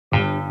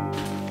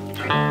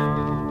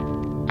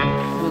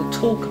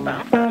talk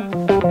about.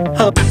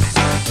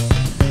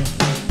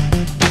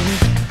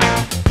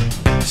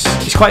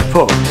 It's quite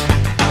poor.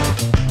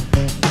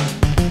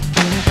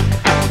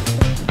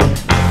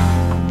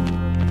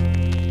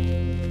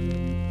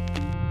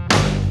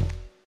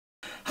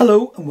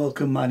 Hello and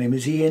welcome, my name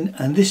is Ian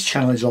and this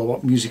channel is all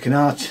about music and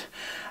art,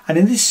 and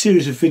in this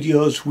series of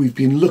videos we've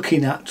been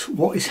looking at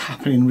what is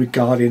happening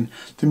regarding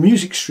the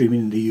music streaming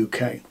in the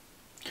UK.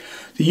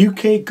 The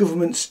UK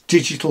Government's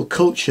Digital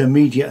Culture,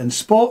 Media and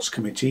Sports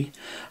Committee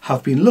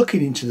have been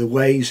looking into the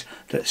ways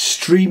that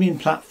streaming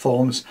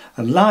platforms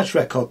and large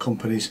record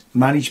companies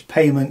manage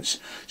payments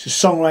to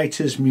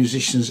songwriters,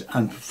 musicians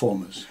and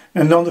performers.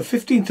 And on the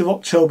 15th of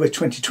October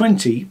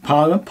 2020,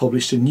 Parliament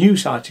published a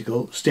news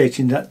article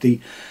stating that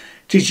the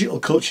Digital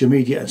Culture,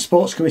 Media and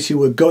Sports Committee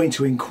were going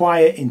to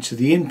inquire into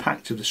the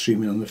impact of the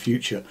streaming on the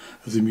future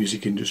of the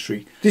music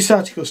industry. This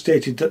article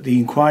stated that the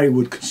inquiry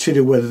would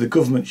consider whether the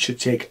government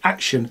should take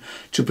action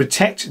to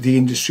protect the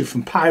industry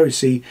from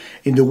piracy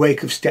in the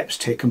wake of steps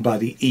taken by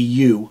the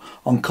EU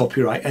on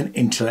copyright and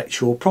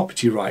intellectual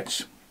property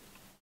rights.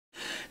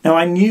 Now,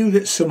 I knew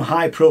that some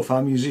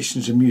high-profile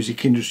musicians and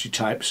music industry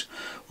types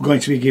were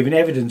going to be giving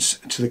evidence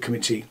to the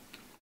committee.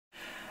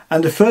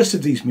 And the first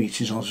of these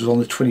meetings was on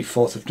the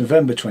 24th of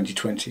November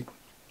 2020.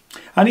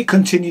 And it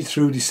continued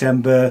through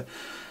December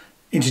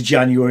into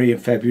January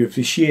and February of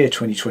this year,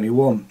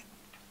 2021.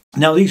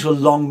 Now, these were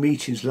long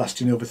meetings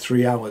lasting over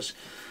 3 hours.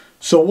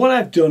 So what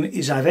I've done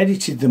is I've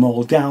edited them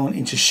all down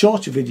into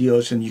shorter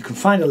videos, and you can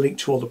find a link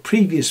to all the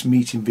previous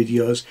meeting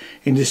videos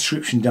in the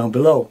description down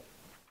below.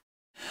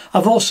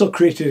 I've also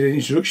created an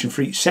introduction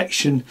for each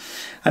section,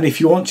 and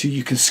if you want to,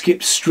 you can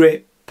skip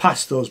straight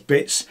past those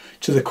bits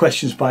to the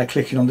questions by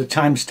clicking on the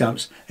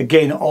timestamps.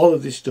 Again, all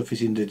of this stuff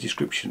is in the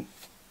description.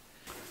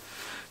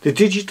 The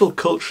Digital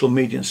Cultural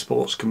Media and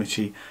Sports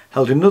Committee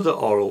held another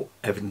oral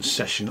evidence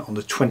session on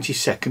the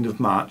 22nd of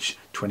March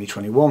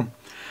 2021,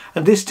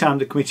 and this time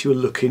the committee were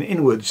looking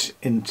inwards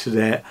into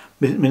their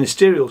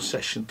ministerial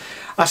session,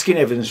 asking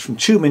evidence from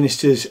 2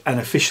 ministers and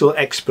official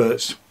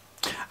experts,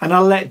 and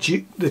I'll let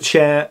the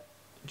chair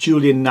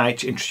Julian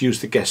Knight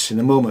introduce the guests in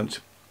a moment.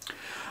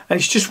 And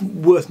it's just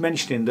worth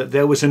mentioning that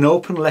there was an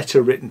open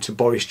letter written to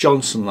Boris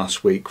Johnson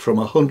last week from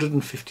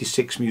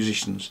 156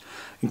 musicians,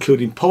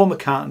 including Paul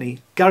McCartney,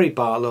 Gary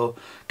Barlow,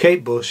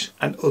 Kate Bush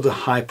and other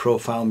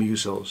high-profile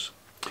musos.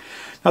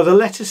 Now, the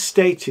letter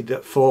stated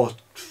that for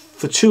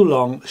too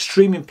long,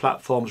 streaming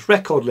platforms,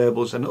 record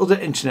labels and other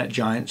internet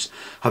giants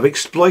have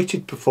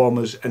exploited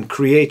performers and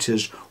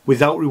creators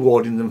without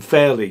rewarding them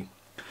fairly.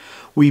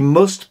 We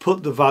must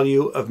put the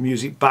value of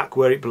music back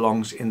where it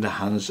belongs, in the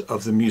hands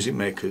of the music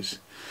makers.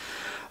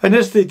 And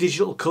as the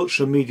Digital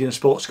Culture, Media and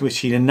Sports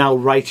Committee are now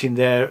writing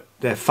their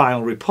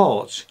final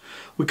report,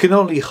 we can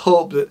only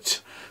hope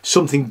that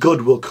something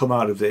good will come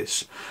out of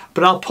this.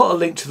 But I'll put a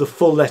link to the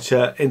full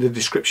letter in the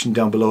description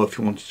down below if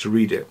you wanted to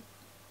read it.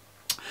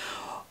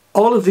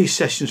 All of these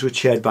sessions were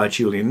chaired by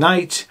Julian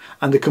Knight,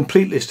 and the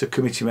complete list of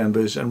committee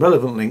members and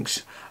relevant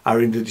links are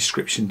in the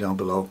description down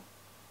below.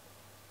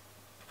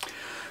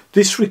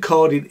 This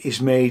recording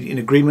is made in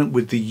agreement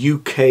with the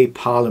UK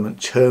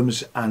Parliament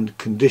Terms and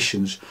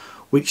Conditions,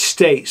 which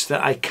states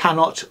that I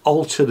cannot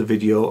alter the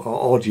video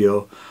or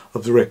audio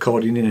of the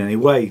recording in any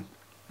way.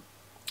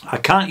 I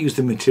can't use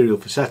the material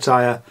for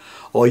satire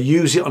or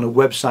use it on a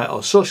website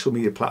or social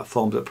media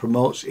platform that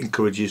promotes,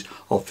 encourages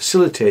or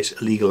facilitates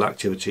illegal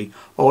activity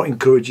or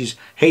encourages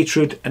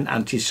hatred and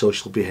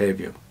antisocial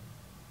behaviour.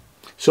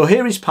 So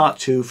here is part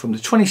 2 from the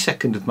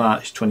 22nd of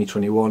March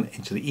 2021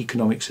 into the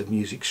economics of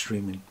music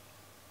streaming.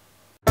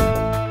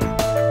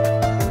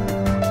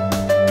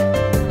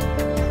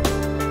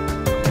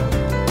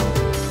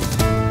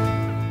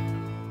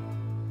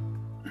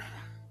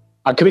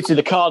 I committed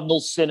the cardinal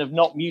sin of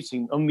not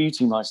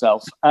unmuting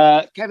myself.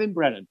 Kevin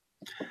Brennan.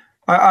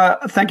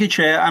 Thank you,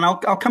 Chair, and I'll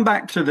come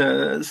back to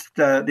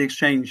the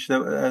exchange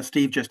that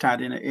Steve just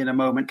had in a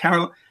moment.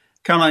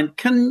 Caroline,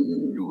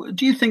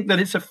 do you think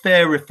that it's a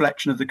fair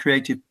reflection of the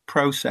creative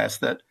process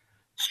that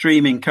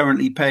streaming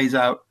currently pays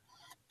out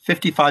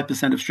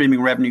 55% of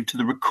streaming revenue to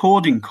the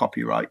recording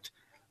copyright,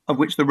 of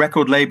which the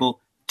record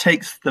label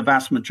takes the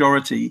vast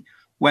majority,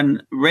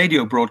 when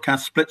radio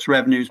broadcast splits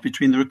revenues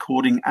between the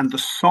recording and the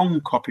song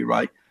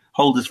copyright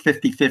holders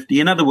 50-50?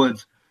 In other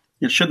words,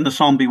 shouldn't the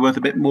song be worth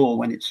a bit more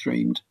when it's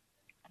streamed?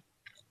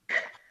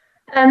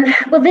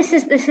 Well, this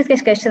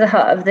goes to the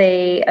heart of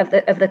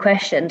the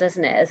question,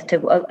 doesn't it,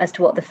 as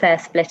to what the fair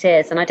split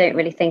is? And I don't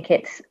really think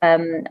it's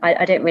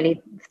I don't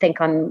really think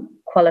I'm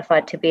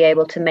qualified to be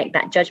able to make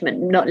that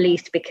judgment, not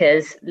least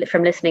because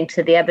from listening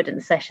to the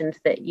evidence sessions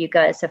that you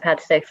guys have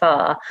had so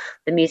far,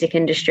 the music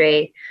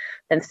industry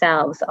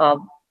themselves are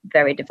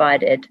very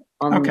divided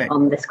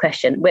on this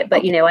question.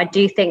 But you know, I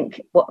do think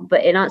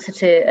but in answer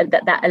to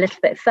that a little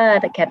bit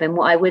further, Kevin,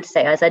 what I would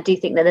say is I do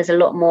think that there's a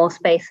lot more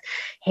space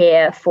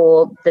here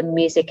for the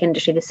music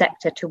industry, the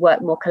sector, to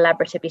work more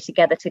collaboratively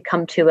together to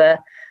come to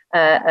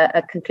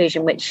a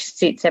conclusion which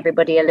suits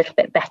everybody a little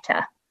bit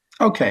better.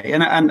 Okay,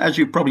 and as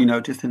you've probably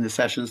noticed in the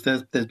sessions,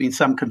 there's been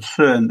some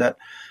concern that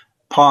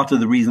part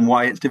of the reason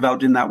why it's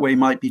developed in that way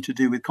might be to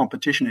do with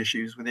competition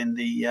issues within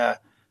the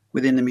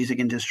music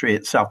industry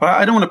itself. But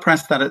I don't want to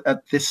press that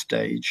at this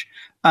stage.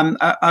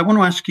 I want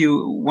to ask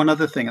you one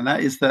other thing, and that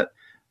is that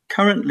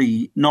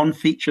currently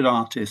non-featured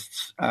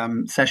artists,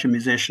 session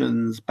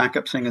musicians,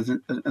 backup singers,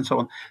 and so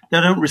on, they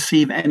don't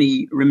receive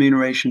any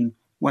remuneration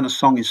when a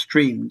song is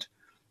streamed,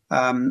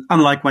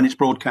 unlike when it's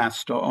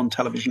broadcast or on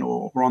television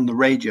or on the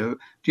radio. Do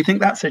you think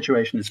that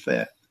situation is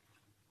fair?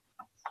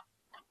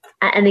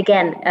 And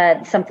again,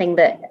 something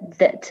that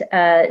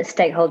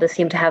stakeholders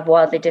seem to have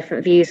wildly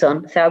different views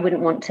on. So I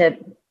wouldn't want to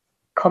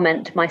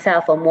comment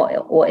myself on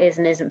what is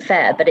and isn't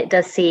fair, but it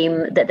does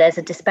seem that there's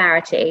a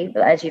disparity,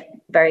 as you've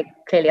very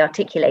clearly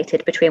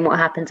articulated, between what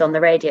happens on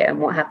the radio and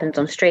what happens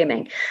on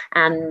streaming,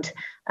 and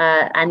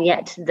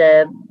yet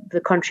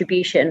the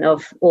contribution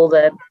of all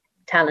the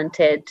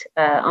talented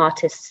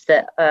artists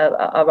that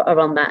are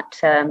on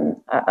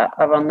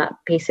that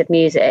piece of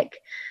music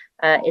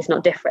is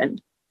not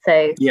different.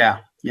 So yeah,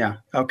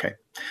 okay,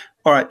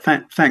 all right,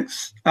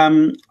 thanks.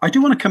 I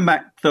do want to come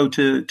back though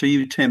to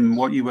you, Tim,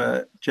 what you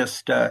were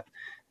just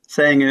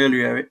saying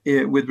earlier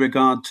with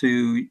regard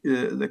to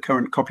the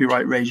current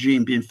copyright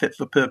regime being fit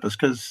for purpose,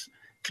 because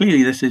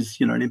clearly this is,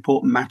 an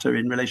important matter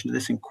in relation to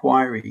this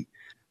inquiry.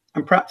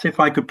 And perhaps if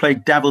I could play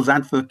devil's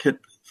advocate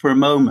for a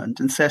moment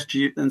and suggest to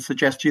you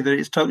that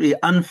it's totally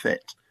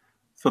unfit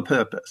for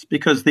purpose,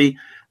 because the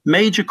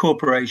major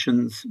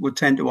corporations would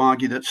tend to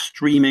argue that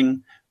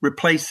streaming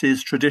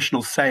replaces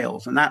traditional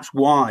sales, and that's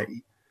why,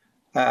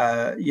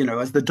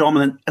 as the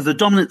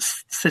dominant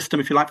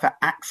system, if you like, for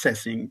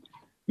accessing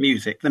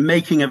music, the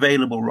making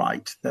available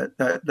right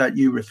that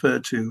you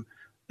referred to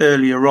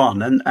earlier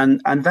on,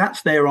 and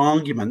that's their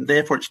argument.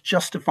 Therefore, it's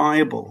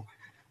justifiable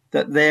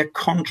that their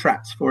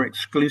contracts for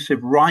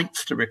exclusive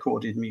rights to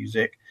recorded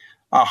music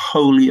are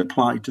wholly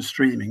applied to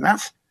streaming.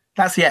 That's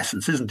the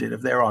essence, isn't it,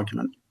 of their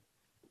argument?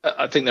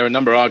 I think there are a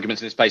number of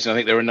arguments in this space, and I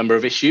think there are a number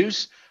of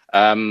issues.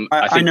 I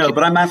know,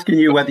 but I'm asking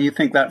you whether you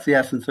think that's the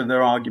essence of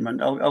their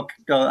argument. I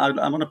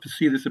want to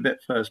pursue this a bit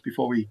first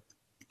before we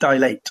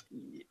dilate.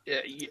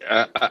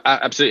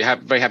 Absolutely,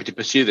 very happy to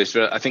pursue this.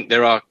 But I think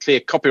there are clear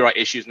copyright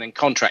issues and then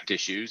contract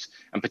issues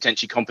and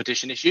potentially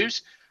competition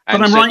issues.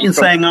 But I'm right in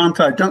saying, aren't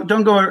I?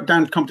 Don't go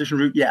down the competition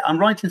route yet. I'm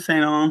right in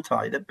saying, aren't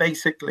I, that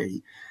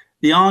basically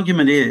the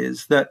argument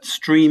is that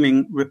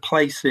streaming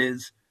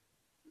replaces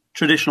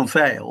traditional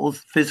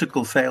sales,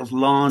 physical sales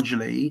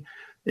largely.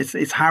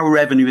 It's how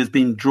revenue has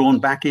been drawn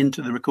back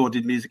into the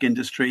recorded music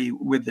industry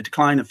with the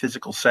decline of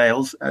physical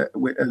sales,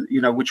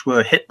 which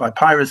were hit by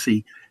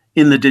piracy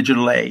in the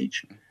digital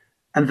age.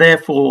 And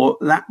therefore,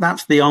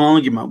 that's the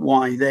argument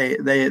why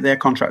their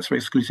contracts for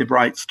exclusive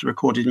rights to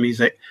recorded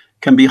music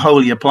can be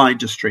wholly applied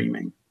to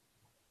streaming.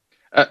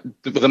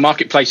 The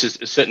marketplace has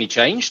certainly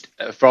changed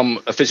from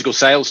a physical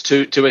sales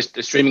to a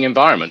streaming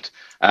environment.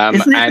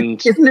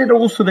 Isn't it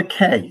also the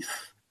case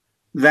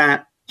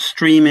that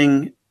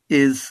streaming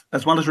is,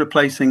 as well as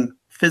replacing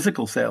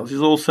physical sales,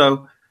 is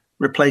also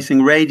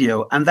replacing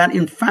radio, and that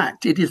in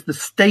fact it is the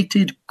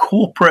stated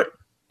corporate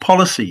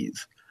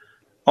policies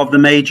of the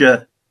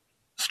major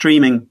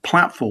streaming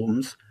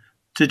platforms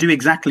to do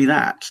exactly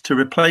that, to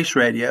replace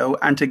radio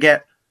and to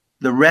get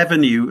the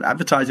revenue,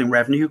 advertising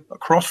revenue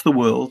across the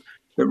world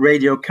that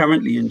radio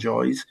currently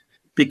enjoys,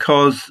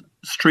 because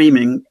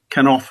streaming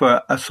can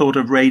offer a sort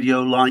of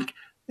radio-like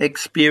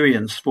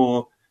experience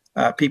for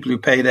people who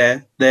pay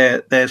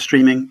their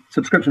streaming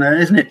subscription,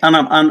 isn't it? And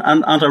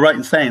aren't I right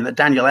in saying that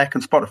Daniel Ek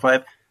and Spotify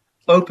have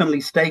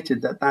openly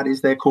stated that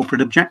is their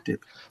corporate objective?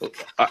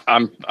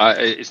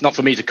 It's not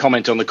for me to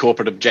comment on the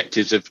corporate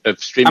objectives of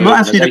streaming. I'm not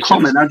asking you to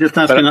comment. I'm just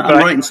asking. I'm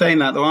right in saying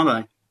that, though, aren't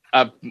I?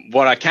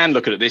 What I can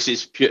look at this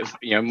is,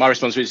 my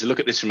responsibility is to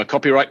look at this from a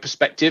copyright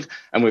perspective,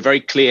 and we're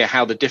very clear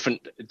how the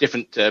different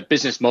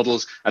business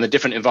models and the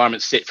different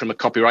environments sit from a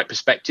copyright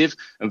perspective,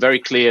 and very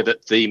clear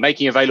that the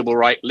making available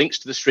right links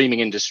to the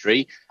streaming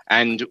industry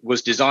and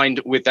was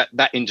designed with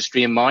that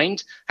industry in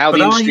mind. How the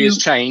industry has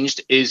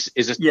changed is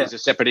a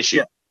separate issue.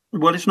 Yeah.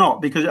 Well, it's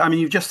not, because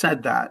you've just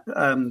said that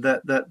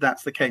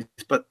that's the case.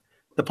 But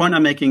the point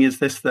I'm making is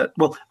this: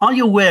 are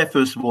you aware,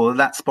 first of all,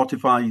 that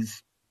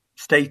Spotify's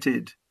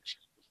stated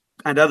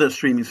and other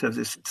streaming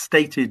services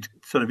stated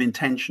sort of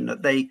intention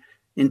that they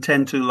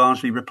intend to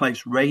largely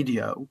replace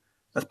radio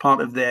as part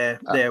of their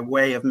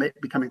way of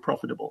becoming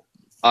profitable?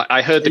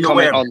 I heard the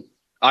comment on.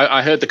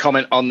 I heard the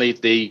comment on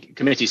the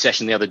committee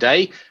session the other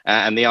day,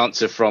 and the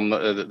answer from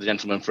the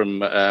gentleman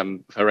from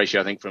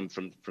Horatio, I think, from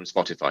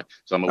Spotify.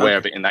 So I'm aware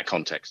of it in that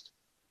context.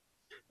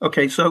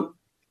 Okay, so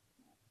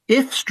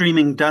if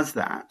streaming does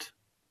that,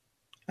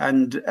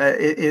 and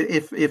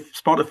if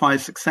Spotify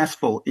is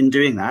successful in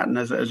doing that, and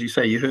as you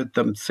say, you heard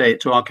them say it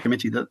to our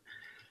committee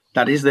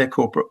that is their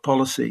corporate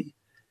policy,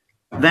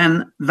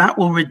 then that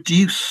will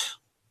reduce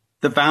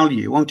the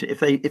value, won't it?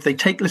 If they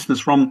take listeners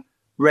from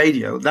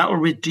radio, that will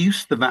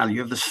reduce the value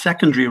of the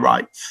secondary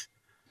rights,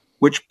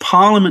 which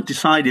Parliament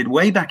decided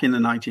way back in the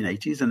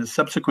 1980s and has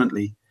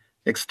subsequently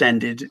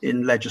extended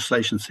in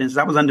legislation since.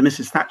 That was under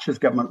Mrs. Thatcher's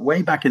government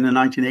way back in the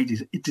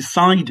 1980s. It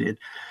decided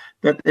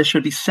that there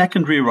should be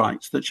secondary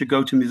rights that should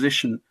go to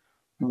musicians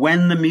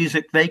when the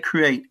music they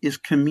create is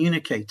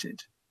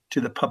communicated to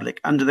the public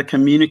under the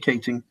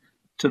communicating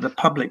to the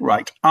public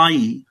right,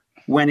 i.e.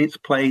 when it's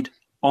played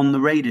on the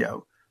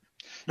radio.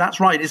 That's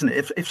right, isn't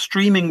it? If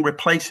streaming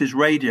replaces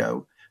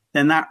radio,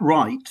 then that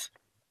right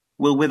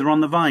will wither on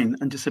the vine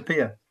and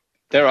disappear.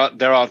 There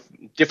are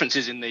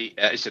differences in the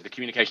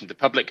communication to the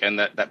public and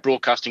that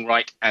broadcasting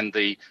right and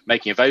the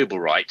making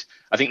available right.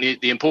 I think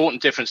the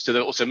important difference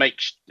to also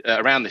make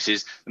around this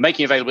is the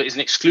making available is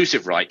an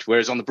exclusive right,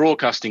 whereas on the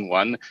broadcasting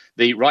one,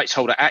 the rights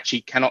holder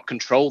actually cannot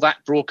control that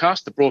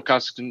broadcast. The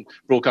broadcast can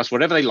broadcast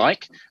whatever they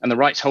like, and the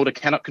rights holder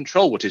cannot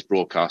control what is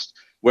broadcast.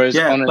 Whereas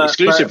on an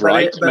exclusive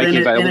right,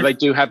 making available, they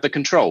do have the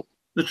control.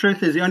 The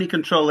truth is, the only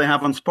control they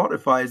have on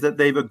Spotify is that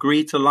they've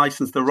agreed to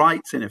license the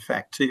rights, in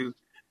effect, to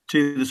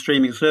the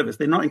streaming service.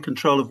 They're not in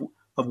control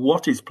of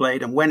what is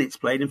played and when it's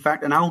played. In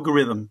fact, an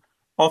algorithm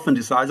often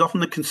decides. Often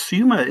the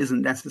consumer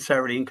isn't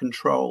necessarily in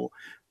control,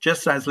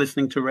 just as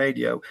listening to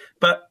radio.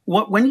 But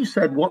when you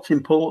said what's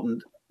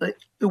important,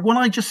 what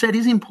I just said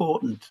is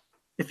important.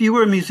 If you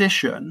were a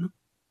musician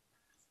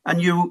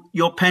and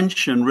your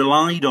pension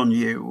relied on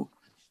you,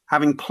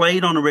 having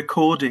played on a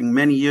recording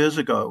many years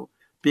ago,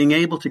 being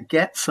able to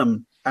get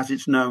some, as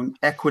it's known,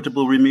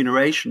 equitable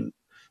remuneration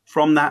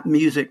from that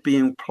music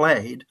being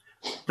played,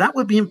 that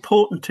would be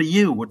important to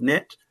you, wouldn't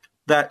it?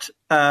 That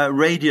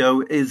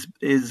radio is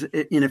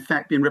in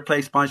effect being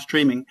replaced by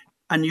streaming,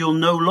 and you'll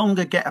no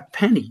longer get a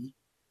penny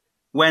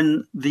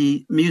when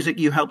the music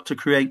you helped to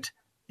create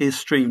is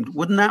streamed.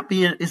 Wouldn't that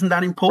be? Isn't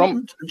that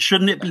important? And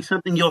shouldn't it be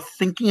something you're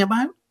thinking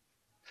about?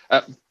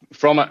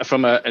 From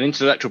an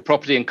intellectual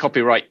property and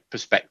copyright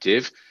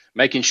perspective,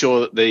 making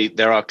sure that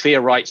there are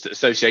clear rights that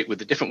associate with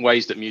the different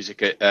ways that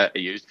music are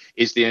used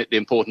is the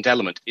important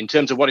element. In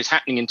terms of what is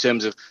happening in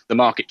terms of the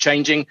market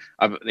changing,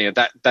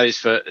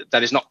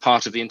 that is not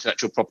part of the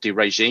intellectual property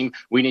regime.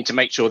 We need to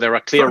make sure there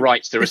are clear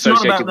rights that are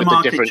associated with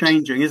the different. It's not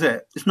about the market changing, is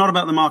it? It's not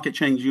about the market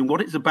changing.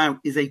 What it's about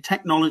is a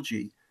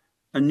technology,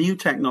 a new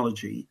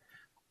technology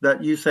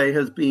that you say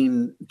has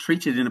been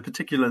treated in a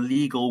particular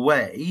legal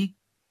way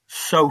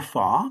so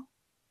far.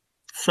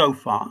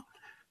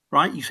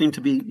 Right? You seem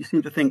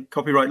to think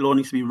copyright law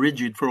needs to be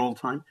rigid for all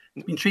time.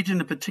 It's been treated in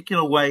a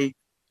particular way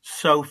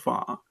so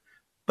far,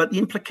 but the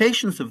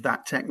implications of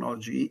that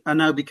technology are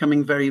now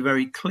becoming very,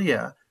 very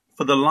clear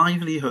for the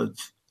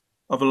livelihoods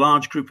of a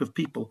large group of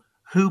people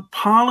who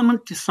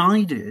Parliament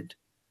decided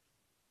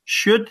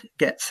should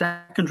get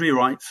secondary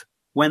rights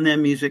when their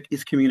music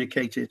is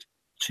communicated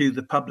to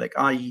the public,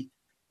 i.e.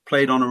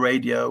 played on a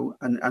radio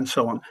and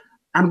so on.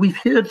 And we've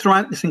heard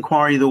throughout this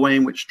inquiry the way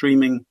in which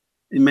streaming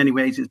in many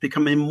ways is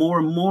becoming more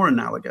and more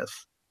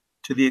analogous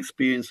to the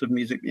experience of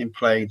music being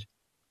played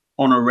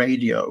on a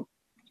radio.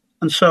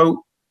 And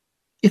so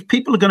if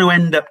people are going to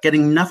end up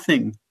getting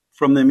nothing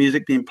from their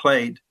music being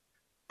played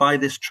by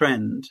this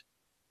trend,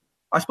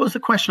 I suppose the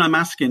question I'm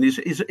asking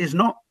is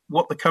not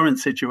what the current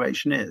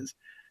situation is.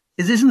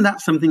 Isn't that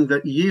something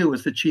that you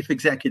as the chief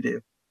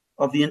executive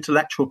of the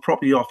Intellectual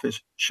Property Office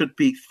should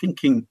be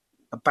thinking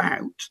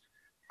about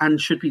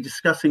and should be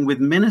discussing with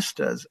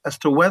ministers as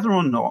to whether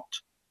or not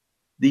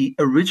the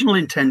original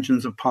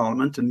intentions of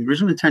Parliament and the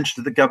original intentions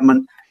of the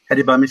government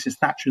headed by Mrs.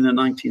 Thatcher in the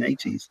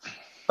 1980s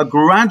are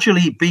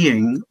gradually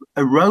being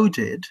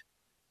eroded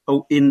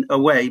in a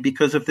way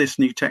because of this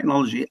new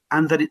technology,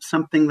 and that it's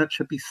something that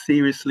should be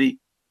seriously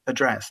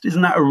addressed?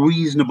 Isn't that a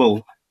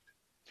reasonable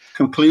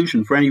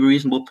conclusion for any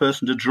reasonable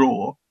person to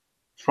draw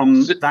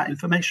from that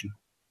information?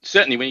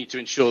 Certainly, we need to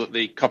ensure that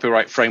the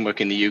copyright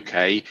framework in the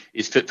UK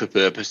is fit for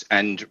purpose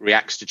and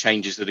reacts to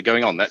changes that are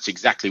going on. That's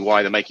exactly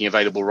why the making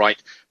available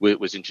right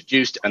was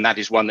introduced, and that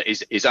is one that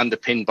is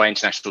underpinned by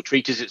international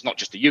treaties. It's not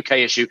just a UK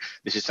issue.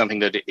 This is something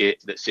that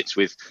sits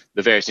with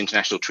the various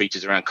international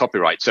treaties around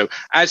copyright. So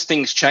as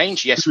things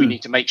change, yes, we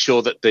need to make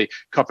sure that the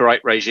copyright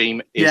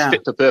regime is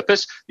fit for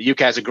purpose. The UK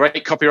has a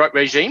great copyright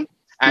regime,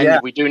 and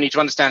we do need to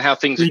understand how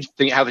things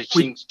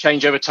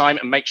change over time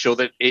and make sure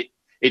that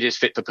it is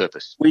fit for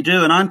purpose. We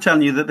do, and I'm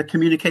telling you that the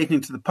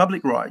communicating to the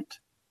public right,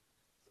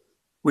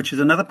 which is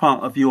another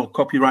part of your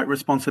copyright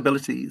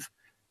responsibilities,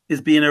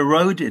 is being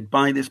eroded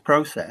by this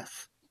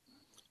process.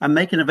 And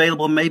making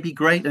available may be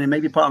great, and it may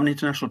be part of an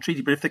international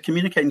treaty, but if they're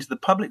communicating to the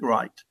public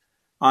right,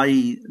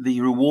 i.e.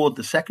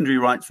 the secondary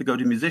rights that go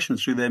to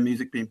musicians through their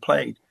music being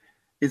played,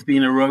 is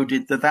being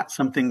eroded, that's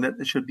something that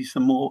there should be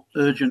some more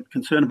urgent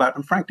concern about.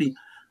 And frankly,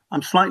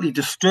 I'm slightly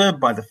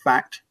disturbed by the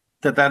fact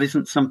that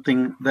isn't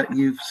something that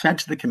you've said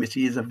to the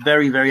committee is a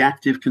very, very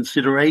active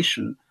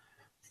consideration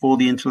for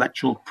the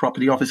Intellectual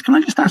Property Office. Can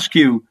I just ask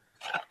you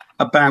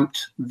about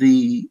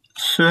the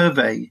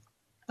survey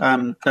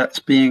that's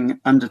being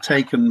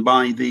undertaken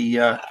by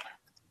the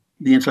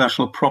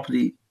Intellectual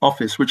Property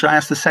Office, which I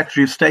asked the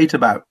Secretary of State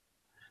about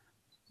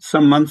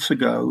some months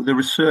ago, the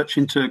research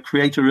into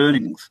creator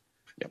earnings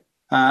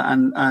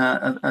and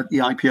at the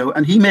IPO.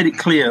 And he made it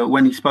clear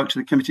when he spoke to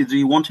the committee that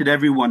he wanted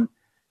everyone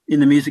in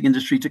the music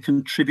industry to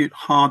contribute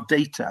hard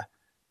data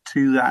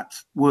to that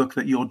work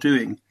that you're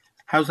doing.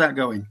 How's that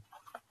going?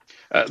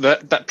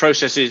 That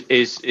process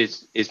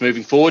is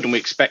moving forward, and we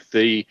expect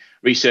the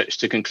research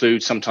to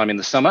conclude sometime in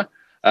the summer.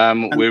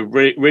 We're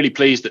really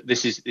pleased that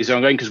this is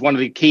ongoing, because one of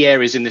the key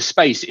areas in this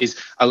space is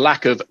a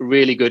lack of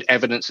really good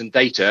evidence and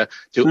data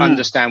to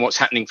understand what's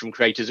happening from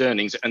creators'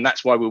 earnings, and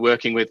that's why we're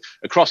working with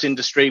across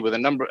industry with a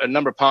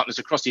number of partners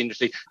across the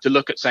industry to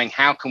look at saying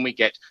how can we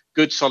get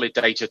good solid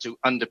data to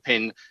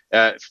underpin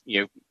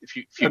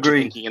future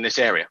thinking in this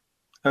area.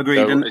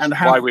 Agreed. So and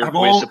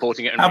we're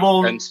supporting it. Have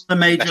all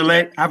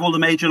the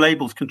major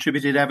labels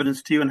contributed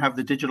evidence to you, and have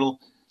the digital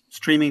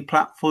streaming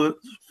platforms,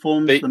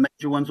 the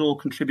major ones, all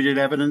contributed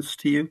evidence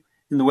to you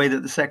in the way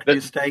that the Secretary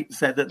of State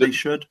said that they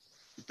should?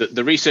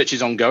 The research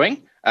is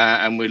ongoing,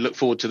 and we look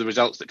forward to the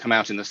results that come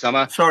out in the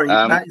summer. Sorry,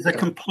 that is a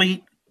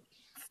complete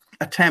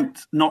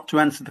attempt not to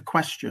answer the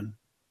question.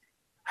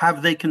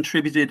 Have they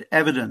contributed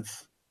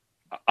evidence?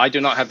 I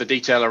do not have the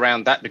detail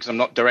around that, because I'm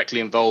not directly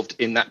involved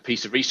in that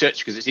piece of research,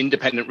 because it's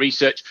independent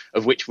research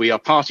of which we are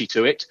party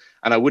to it,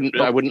 and I wouldn't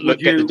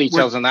get the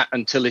details on that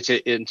until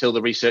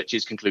the research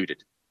is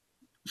concluded.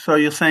 So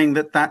you're saying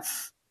that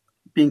that's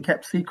being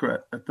kept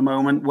secret at the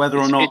moment, whether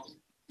or not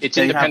it's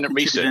independent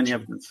research. Any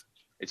evidence?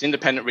 It's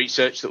independent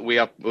research that we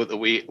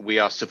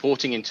are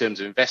supporting in terms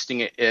of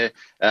investing it,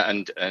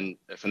 and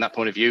from that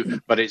point of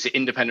view. But it's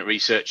independent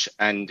research,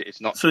 and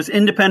it's not. So it's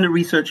independent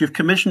research you've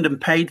commissioned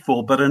and paid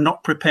for, but are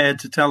not prepared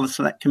to tell the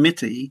Select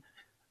Committee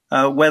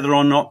whether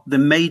or not the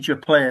major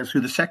players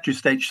who the Secretary of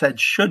State said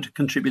should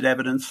contribute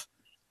evidence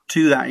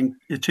to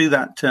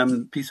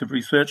that piece of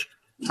research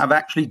have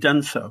actually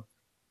done so.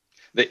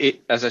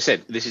 As I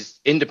said, this is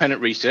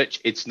independent research.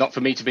 It's not for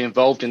me to be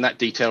involved in that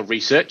detailed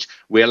research.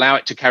 We allow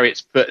it to carry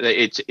its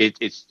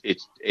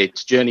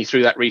journey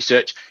through that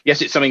research.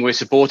 Yes, it's something we're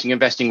supporting,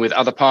 investing with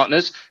other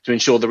partners to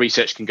ensure the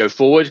research can go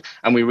forward,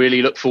 and we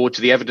really look forward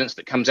to the evidence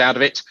that comes out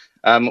of it,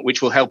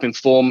 which will help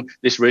inform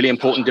this really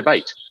important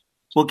debate.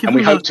 Well,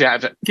 given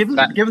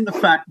the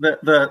fact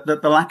that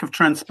the lack of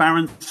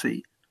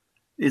transparency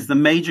is the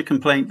major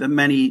complaint that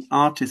many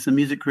artists and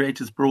music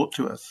creators brought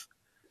to us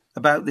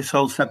about this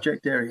whole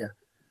subject area,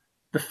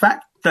 the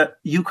fact that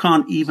you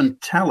can't even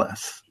tell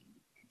us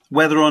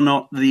whether or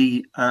not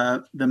the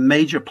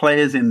major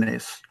players in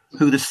this,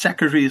 who the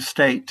Secretary of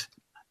State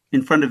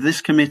in front of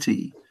this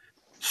committee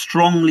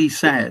strongly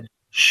said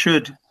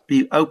should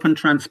be open,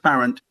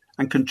 transparent,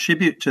 and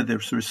contribute to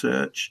this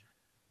research,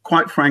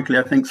 quite frankly,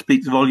 I think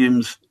speaks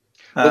volumes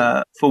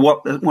for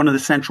what one of the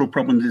central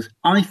problems is.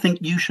 I think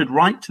you should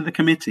write to the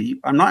committee.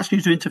 I'm not asking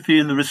you to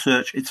interfere in the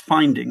research, its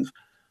findings,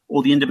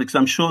 or the independent, because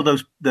I'm sure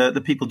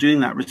the people doing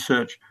that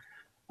research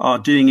are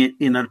doing it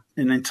in an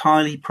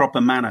entirely proper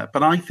manner.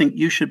 But I think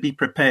you should be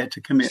prepared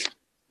to commit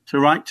to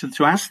write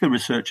to ask the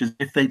researchers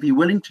if they'd be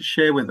willing to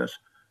share with us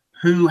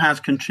who has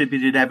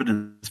contributed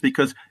evidence,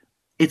 because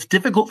it's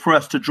difficult for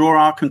us to draw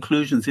our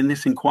conclusions in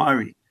this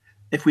inquiry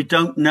if we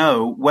don't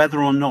know whether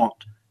or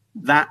not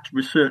that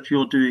research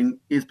you're doing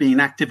is being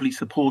actively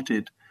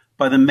supported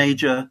by the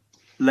major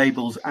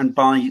labels and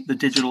by the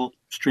digital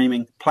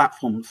streaming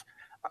platforms,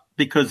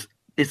 because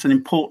it's an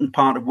important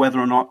part of whether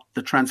or not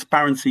the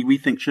transparency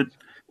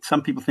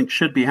some people think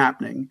should be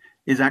happening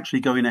is actually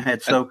going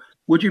ahead. So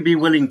would you be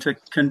willing to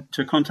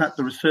contact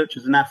the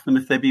researchers and ask them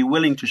if they'd be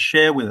willing to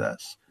share with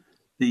us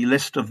the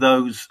list of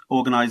those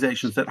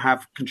organizations that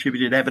have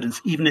contributed evidence,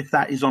 even if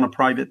that is on a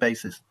private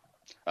basis?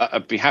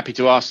 I'd be happy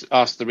to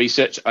ask the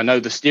research. I know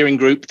the steering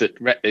group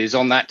that is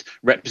on that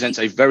represents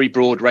a very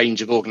broad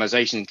range of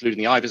organizations, including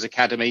the Ivors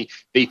Academy,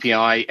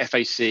 BPI,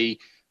 FAC,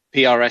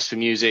 PRS for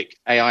Music,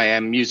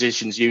 AIM,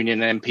 Musicians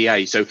Union, and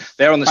MPA. So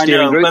they're on the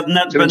steering group. But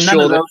none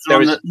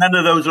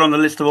of those are on the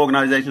list of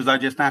organisations I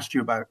just asked you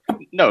about.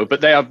 No,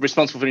 but they are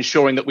responsible for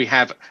ensuring that we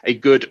have a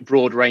good,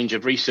 broad range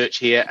of research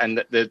here, and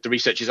that the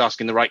research is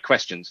asking the right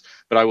questions.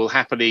 But I will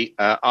happily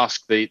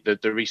ask the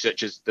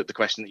researchers the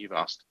question that you've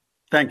asked.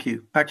 Thank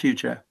you. Back to you,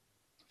 Chair.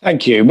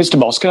 Thank you. Mr.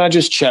 Moss, can I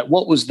just check,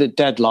 what was the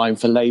deadline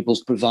for labels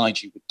to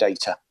provide you with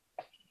data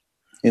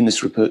in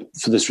this report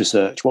for this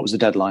research? What was the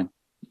deadline?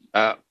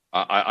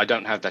 I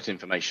don't have that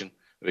information,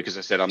 because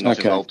I said I'm not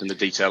involved in the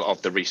detail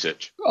of the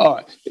research. All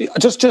right.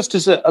 Just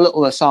as a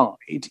little aside,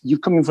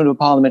 you've come in front of a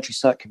parliamentary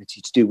select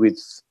committee to do with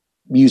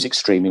music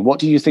streaming. What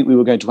do you think we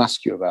were going to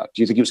ask you about?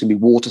 Do you think it was going to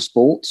be water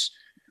sports?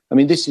 I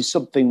mean, this is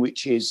something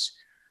which is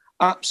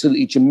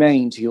absolutely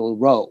germane to your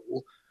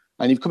role,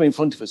 and you've come in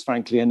front of us,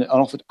 frankly, and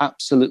offered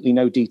absolutely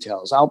no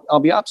details. I'll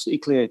be absolutely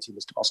clear to you,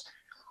 Mr. Moss.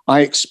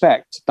 I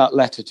expect that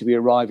letter to be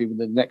arriving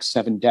within the next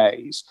 7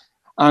 days.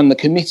 And the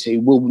committee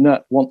will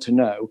want to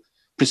know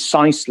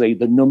precisely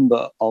the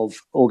number of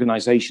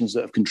organisations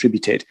that have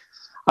contributed,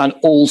 and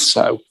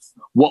also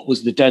what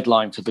was the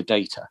deadline for the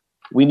data.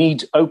 We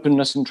need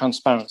openness and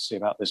transparency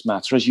about this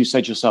matter. As you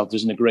said yourself, there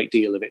isn't a great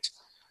deal of it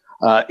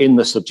in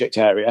the subject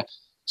area.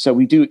 So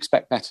we do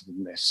expect better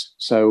than this.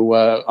 So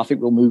I think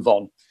we'll move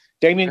on.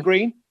 Damien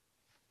Green.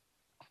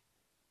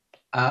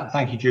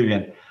 Thank you,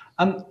 Julian.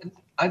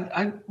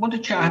 I want to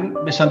check, I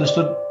haven't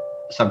misunderstood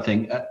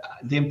something.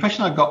 The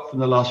impression I got from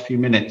the last few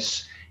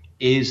minutes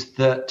is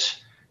that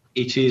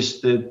it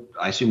is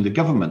I assume the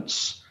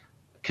government's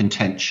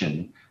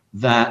contention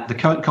that the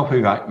current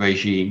copyright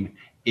regime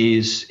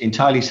is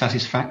entirely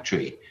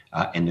satisfactory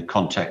in the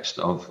context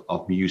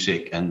of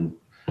music and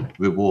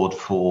reward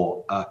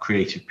for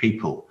creative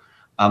people.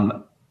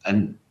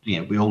 And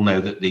we all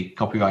know that the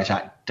Copyright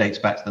Act dates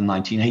back to the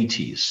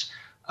 1980s,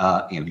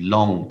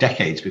 long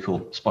decades before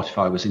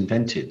Spotify was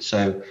invented.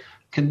 So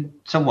can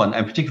someone,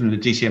 and particularly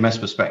from the DCMS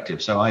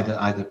perspective, so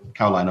either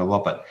Caroline or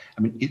Robert,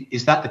 I mean,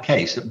 is that the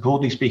case? That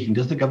broadly speaking,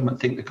 does the government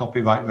think the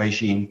copyright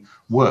regime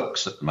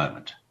works at the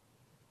moment?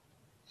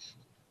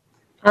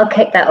 I'll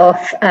kick that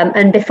off.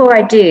 And before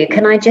I do,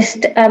 can I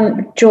just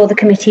draw the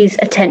committee's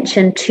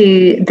attention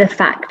to the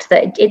fact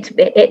that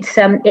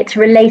it's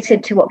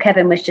related to what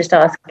Kevin was just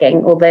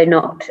asking, although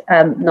not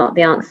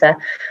the answer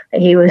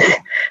that he was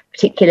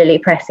particularly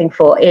pressing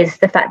for, is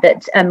the fact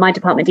that my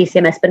department,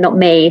 DCMS, but not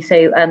me,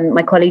 so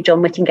my colleague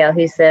John Whittingale,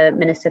 who's the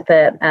Minister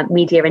for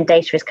Media and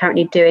Data, is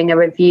currently doing a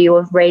review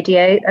of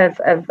radio,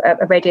 of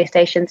radio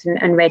stations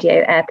and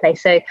radio airplay.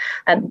 So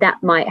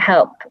that might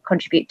help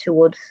contribute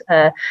towards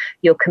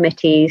your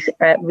committee's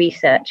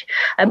research.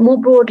 More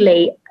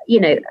broadly,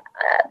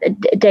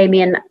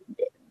 Damien,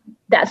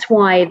 that's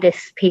why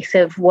this piece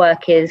of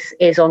work is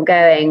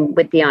ongoing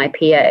with the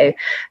IPO,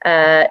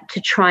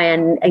 to try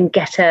and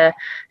get a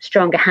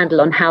stronger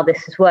handle on how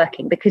this is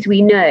working, because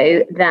we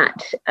know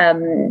that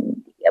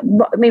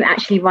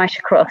actually right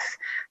across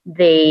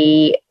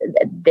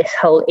this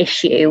whole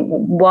issue,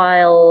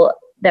 while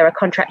there are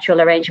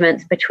contractual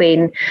arrangements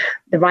between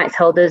the rights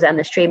holders and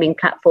the streaming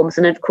platforms,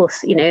 and of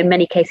course, in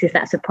many cases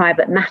that's a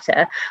private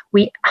matter,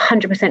 we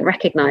 100%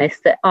 recognise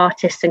that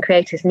artists and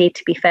creators need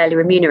to be fairly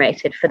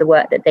remunerated for the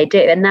work that they do,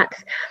 and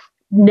that's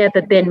never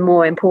been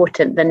more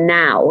important than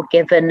now,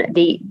 given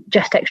the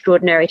just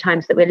extraordinary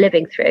times that we're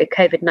living through.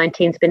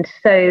 COVID-19 has been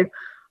so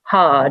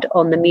hard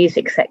on the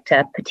music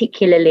sector,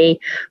 particularly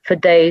for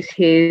those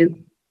who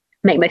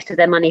make most of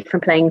their money from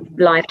playing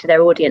live to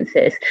their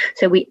audiences.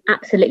 So we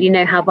absolutely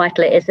know how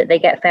vital it is that they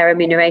get fair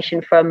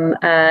remuneration from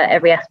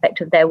every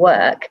aspect of their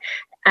work.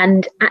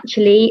 And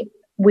actually,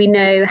 we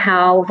know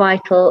how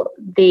vital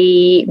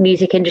the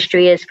music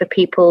industry is for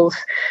people's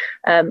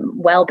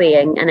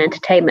well-being and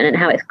entertainment, and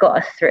how it's got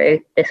us through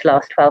this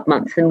last 12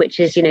 months, and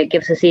which is,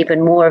 gives us even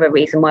more of a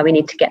reason why we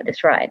need to get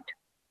this right.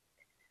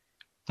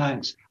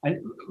 Thanks. And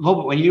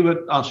Robert, when you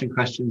were answering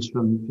questions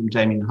from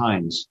Damien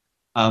Hines,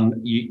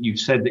 you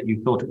said that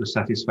you thought it was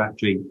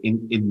satisfactory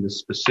in the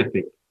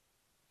specific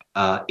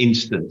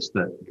instance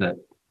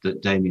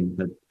that Damien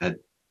had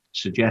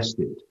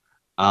suggested.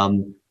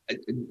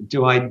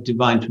 Do I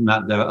divine from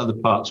that there are other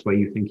parts where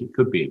you think it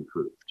could be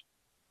improved?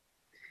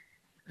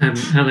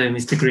 Hello,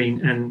 Mr.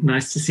 Green, and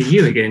nice to see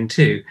you again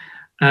too.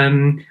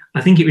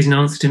 I think it was an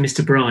answer to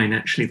Mr. Bryan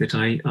actually that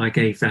I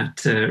gave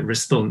that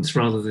response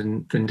rather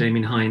than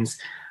Damien Hines.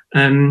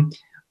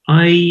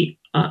 I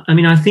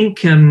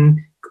think.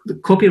 The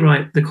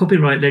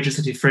copyright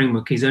legislative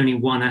framework is only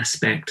one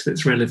aspect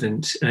that's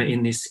relevant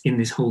in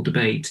this whole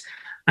debate.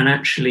 And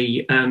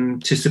actually,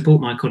 to support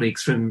my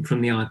colleagues from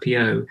the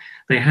IPO,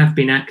 they have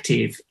been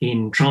active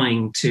in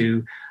trying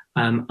to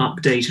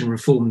update and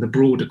reform the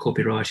broader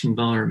copyright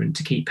environment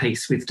to keep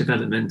pace with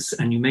developments.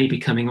 And you may be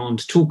coming on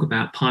to talk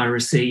about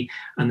piracy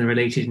and the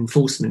related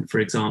enforcement, for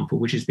example,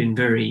 which has been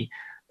very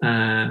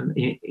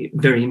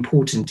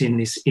important in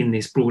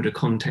this broader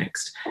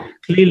context.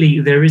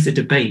 Clearly, there is a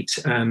debate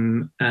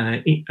in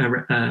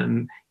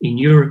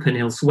Europe and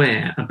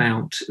elsewhere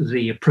about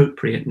the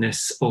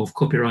appropriateness of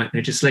copyright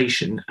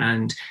legislation,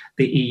 and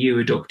the EU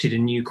adopted a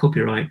new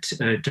copyright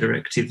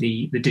directive,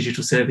 the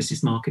Digital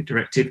Services Market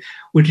Directive,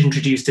 which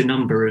introduced a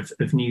number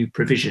of new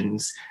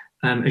provisions.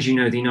 As you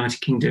know, the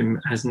United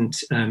Kingdom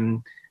hasn't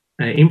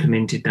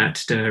implemented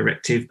that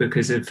directive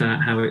because of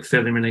how it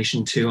fell in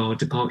relation to our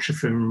departure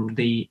from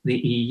the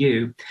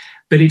EU.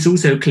 But it's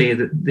also clear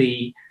that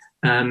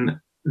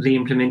the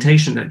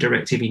implementation of that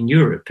directive in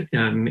Europe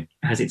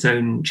has its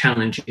own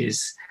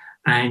challenges,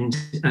 and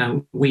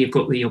we have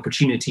got the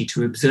opportunity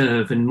to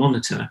observe and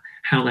monitor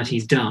how that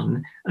is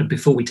done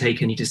before we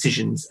take any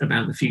decisions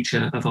about the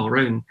future of our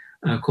own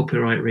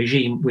copyright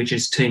regime, which,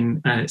 as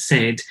Tim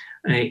said,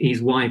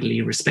 is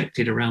widely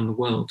respected around the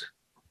world.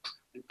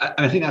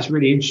 I think that's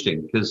really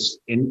interesting, because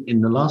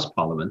in the last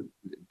Parliament,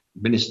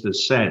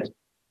 ministers said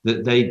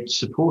that they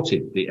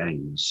supported the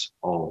aims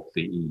of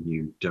the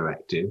EU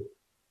directive,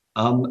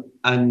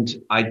 and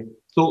I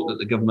thought that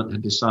the government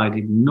had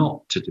decided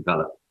not to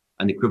develop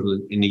an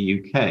equivalent in the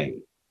UK.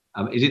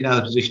 Is it now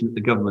the position that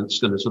the government's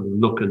going to sort of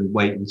look and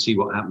wait and see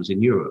what happens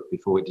in Europe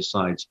before it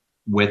decides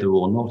whether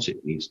or not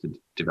it needs to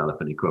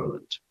develop an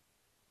equivalent?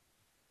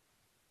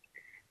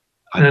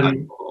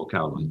 Or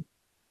Caroline?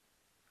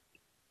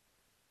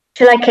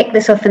 Shall I kick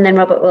this off and then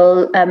Robert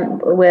will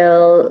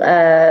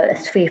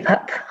sweep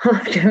up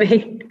after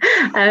me?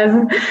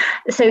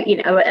 So,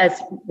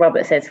 as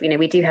Robert says,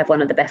 we do have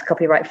one of the best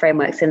copyright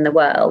frameworks in the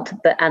world,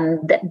 but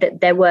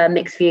there were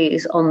mixed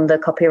views on the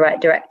copyright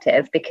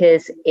directive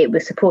because it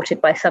was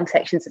supported by some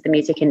sections of the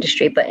music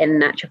industry, but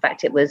in actual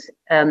fact, it was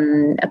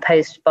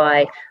opposed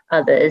by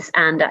others,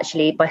 and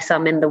actually by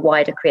some in the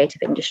wider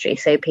creative industry.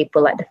 So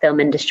people like the film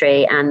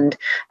industry, and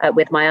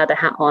with my other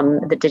hat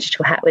on, the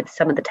digital hat with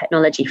some of the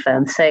technology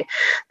firms. So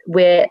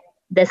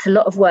there's a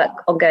lot of work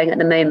ongoing at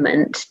the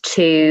moment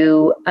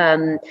to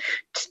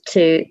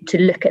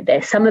look at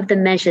this. Some of the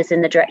measures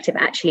in the directive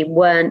actually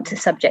weren't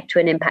subject to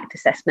an impact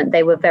assessment.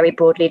 They were very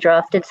broadly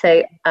drafted.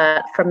 So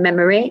from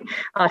memory,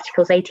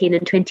 Articles 18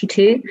 and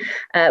 22,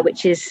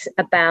 which is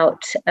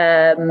about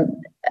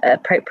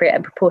appropriate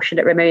and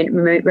proportionate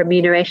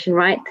remuneration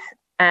rights.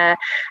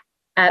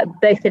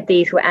 Both of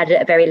these were added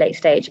at a very late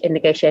stage in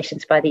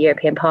negotiations by the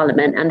European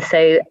Parliament. And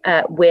so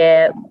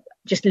we're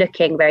just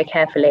looking very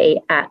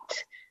carefully at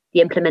the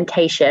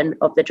implementation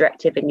of the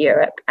directive in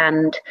Europe,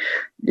 and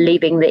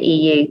leaving the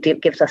EU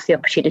gives us the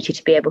opportunity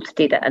to be able to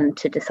do that and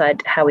to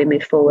decide how we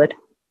move forward.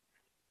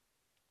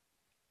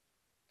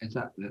 Is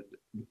that,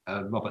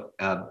 Robert,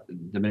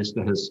 the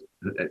Minister has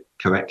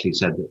correctly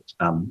said that,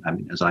 I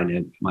mean, as I know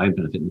from my own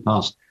benefit in the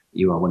past,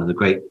 you are one of the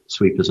great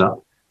sweepers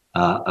up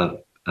of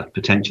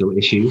potential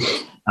issues.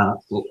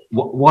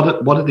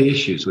 What are the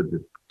issues with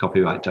the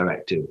copyright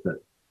directive that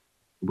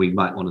we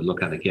might want to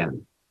look at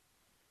again?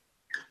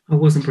 I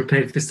wasn't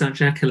prepared for such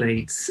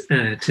accolades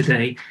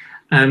today.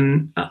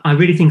 I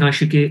really think I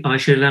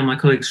should allow my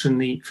colleagues from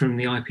the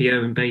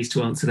IPO and BASE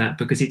to answer that,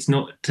 because it's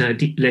not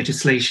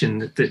legislation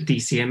that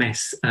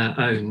DCMS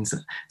owns.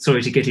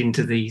 Sorry to get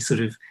into the sort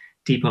of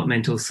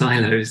departmental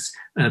silos,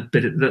 but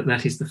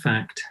that is the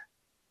fact.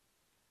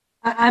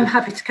 I'm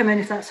happy to come in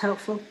if that's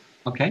helpful.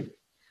 Okay.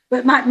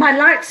 But my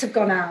lights have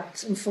gone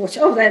out,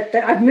 unfortunately. Oh,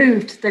 I've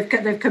moved.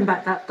 They've come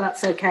back.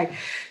 That's okay.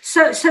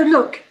 So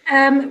look,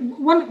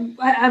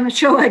 I'm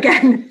sure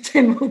again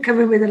Tim will come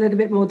in with a little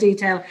bit more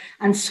detail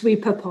and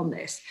sweep up on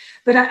this.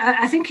 But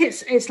I think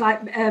it's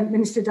like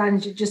Minister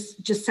Dinenage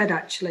just said,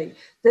 actually,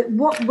 that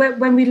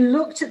when we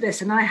looked at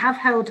this, and I have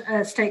held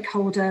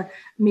stakeholder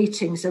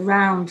meetings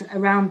around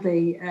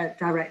the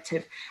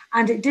directive,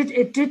 and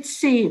it did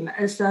seem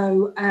as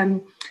though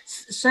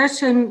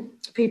certain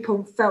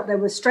people felt there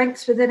were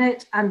strengths within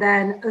it, and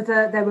then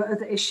there were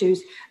other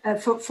issues.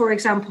 For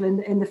example,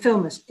 in the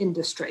film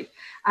industry,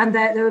 and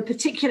there were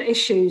particular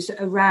issues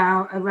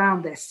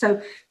around this.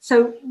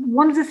 So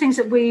one of the things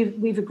that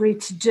we've agreed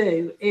to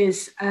do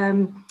is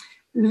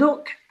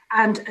look,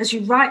 and as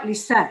you rightly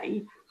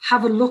say,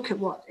 have a look at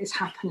what is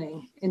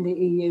happening in the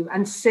EU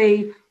and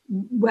see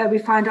where we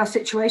find our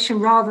situation,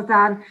 rather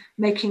than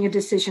making a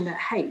decision at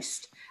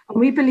haste. And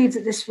we believe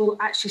that this will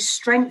actually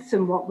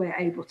strengthen what we're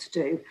able to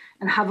do,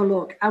 and have a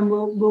look, and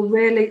will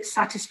really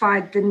satisfy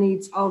the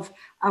needs of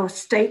our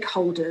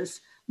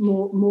stakeholders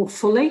more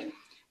fully.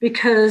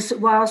 Because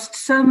whilst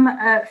some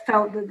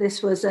felt that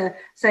this was a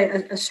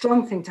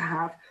strong thing to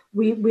have,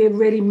 we're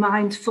really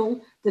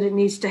mindful that it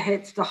needs to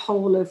hit the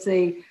whole of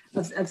the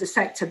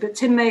sector. But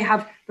Tim may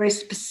have very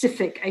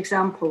specific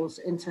examples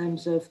in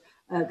terms of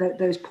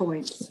those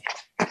points.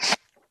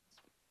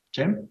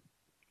 Tim?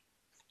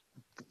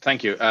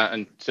 Thank you,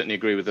 and certainly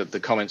agree with the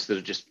comments that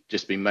have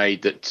just been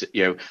made. That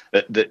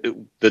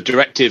the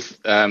directive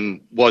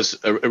was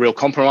a real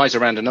compromise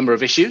around a number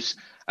of issues,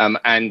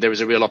 and there is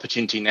a real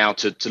opportunity now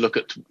to look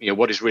at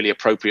what is really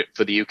appropriate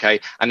for the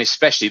UK, and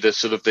especially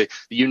the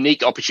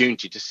unique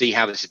opportunity to see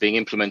how this is being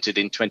implemented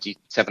in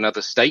 27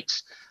 other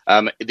states.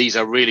 These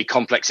are really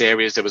complex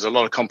areas. There was a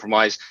lot of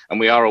compromise, and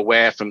we are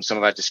aware from some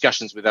of our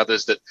discussions with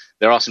others that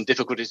there are some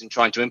difficulties in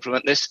trying to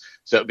implement this.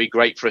 So it would be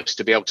great for us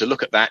to be able to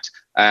look at that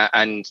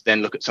and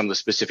then look at some of the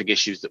specific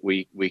issues that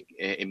we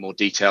in more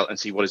detail, and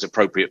see what is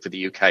appropriate for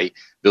the UK,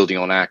 building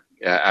on our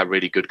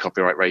really good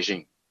copyright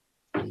regime.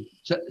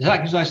 So that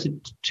gives us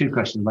two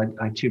questions.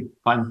 My two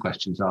final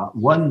questions are: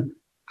 one,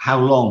 how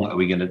long are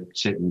we going to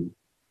sit and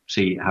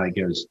see how it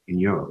goes in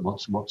Europe?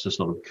 What's the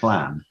sort of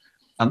plan?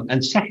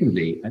 And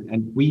secondly,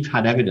 and we've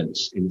had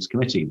evidence in this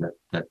committee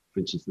that for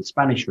instance, the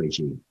Spanish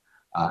regime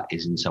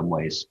is in some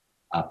ways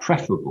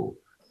preferable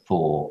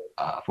for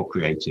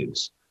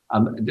creatives.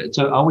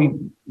 So are we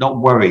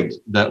not worried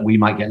that we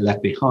might get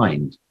left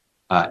behind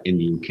in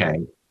the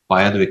UK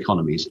by other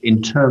economies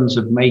in terms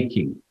of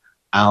making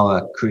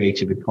our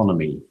creative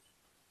economy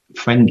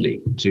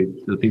friendly to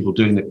the people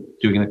doing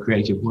the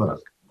creative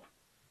work?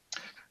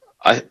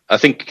 I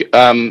think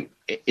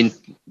in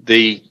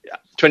the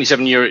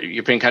 27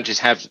 European countries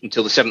have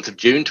until the 7th of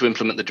June to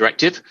implement the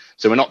directive.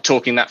 So we're not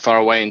talking that far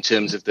away in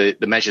terms of the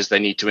measures they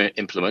need to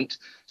implement.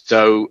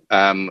 So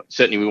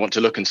certainly we want to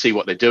look and see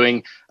what they're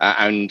doing,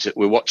 and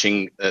we're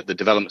watching the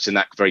developments in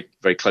that very,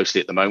 very closely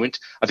at the moment.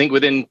 I think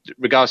within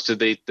regards to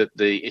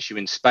the issue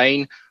in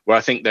Spain, where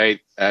I think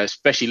they,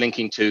 especially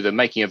linking to the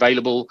making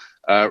available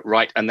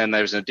right, and then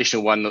there's an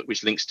additional one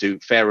which links to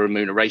fair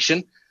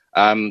remuneration.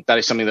 That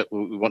is something that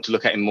we want to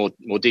look at in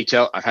more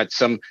detail. I've had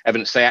some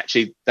evidence say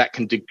actually that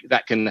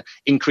can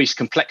increase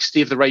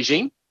complexity of the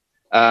regime,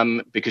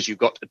 because you've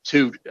got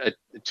two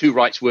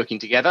rights working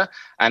together,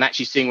 and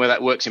actually seeing where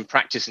that works in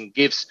practice and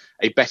gives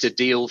a better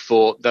deal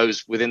for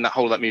those within the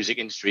whole of that music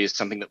industry is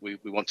something that we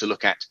want to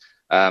look at,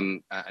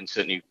 and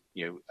certainly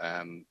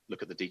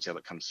look at the detail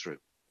that comes through.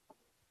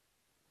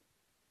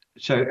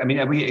 So, I mean,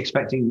 are we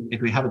expecting,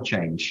 if we have a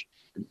change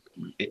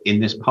in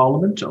this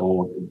Parliament,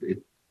 or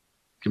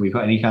can we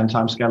put any kind of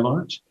timescale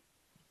on it?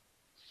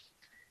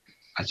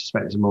 I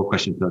suspect it's a more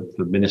question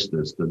for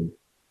ministers than.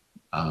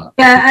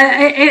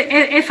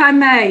 If I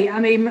may, I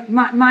mean,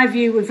 my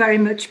view would very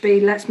much be,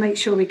 let's make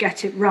sure we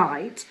get it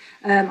right.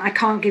 I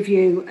can't give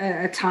you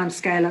a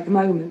timescale at the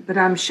moment, but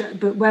I'm sure.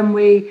 But when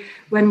we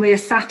are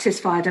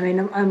satisfied, I mean,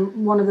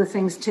 one of the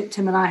things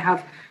Tim and I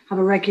have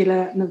a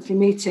regular monthly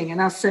meeting,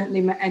 and I'll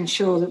certainly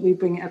ensure that we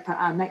bring it up at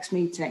our next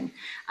meeting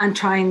and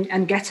try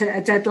and get a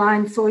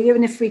deadline for you.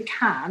 And if we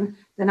can,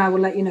 then I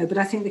will let you know. But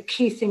I think the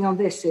key thing on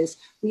this is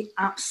we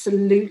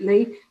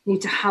absolutely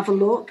need to have a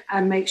look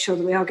and make sure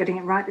that we are getting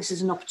it right. This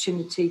is an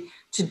opportunity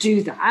to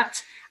do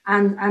that.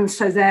 And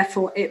so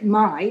therefore it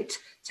might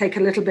take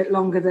a little bit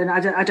longer than,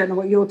 I don't know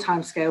what your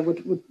timescale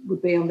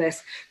would be on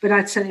this, but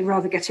I'd certainly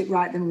rather get it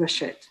right than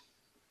rush it.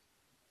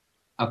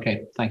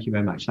 Okay, thank you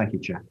very much. Thank you,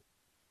 Chair.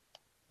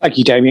 Thank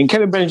you, Damien.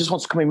 Kevin Brennan just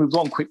wants to come in with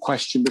one quick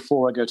question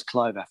before I go to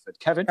Clive Efford.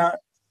 Kevin?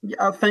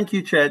 Thank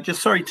you, Chair.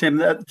 Sorry, Tim,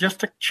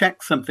 just to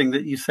check something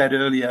that you said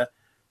earlier.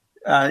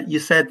 You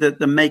said that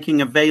the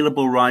making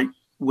available right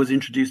was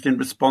introduced in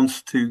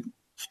response to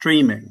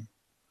streaming.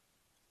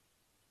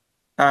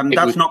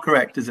 That's not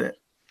correct, is it?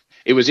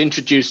 It was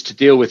introduced to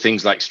deal with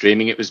things like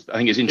streaming. I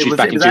think it was introduced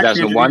back in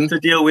 2001. To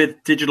deal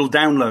with digital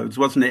downloads,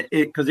 wasn't it?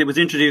 Because it was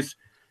introduced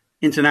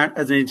as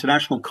an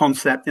international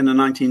concept in the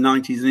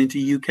 1990s and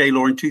into UK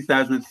law in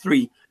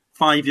 2003,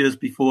 5 years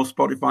before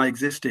Spotify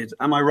existed.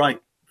 Am I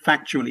right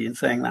factually in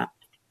saying that?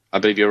 I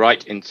believe you're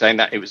right in saying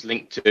that. It was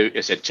linked to,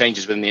 it said,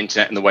 changes within the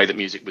internet and the way that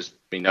music was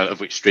being known, of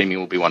which streaming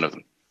will be one of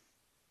them.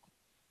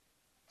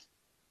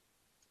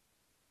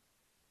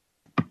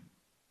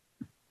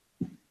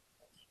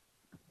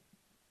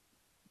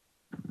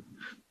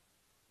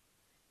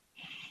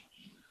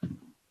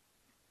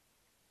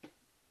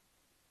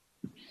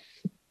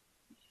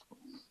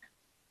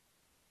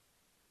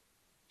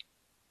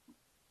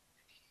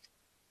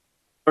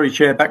 Sorry,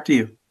 Chair, back to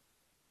you.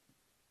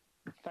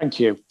 Thank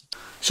you.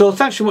 So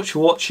thanks so much for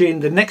watching.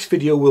 The next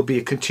video will be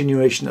a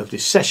continuation of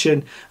this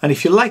session, and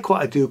if you like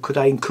what I do, could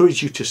I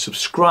encourage you to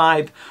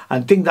subscribe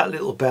and ding that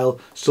little bell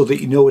so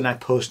that you know when I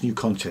post new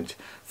content.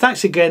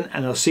 Thanks again,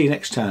 and I'll see you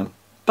next time.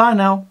 Bye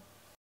now.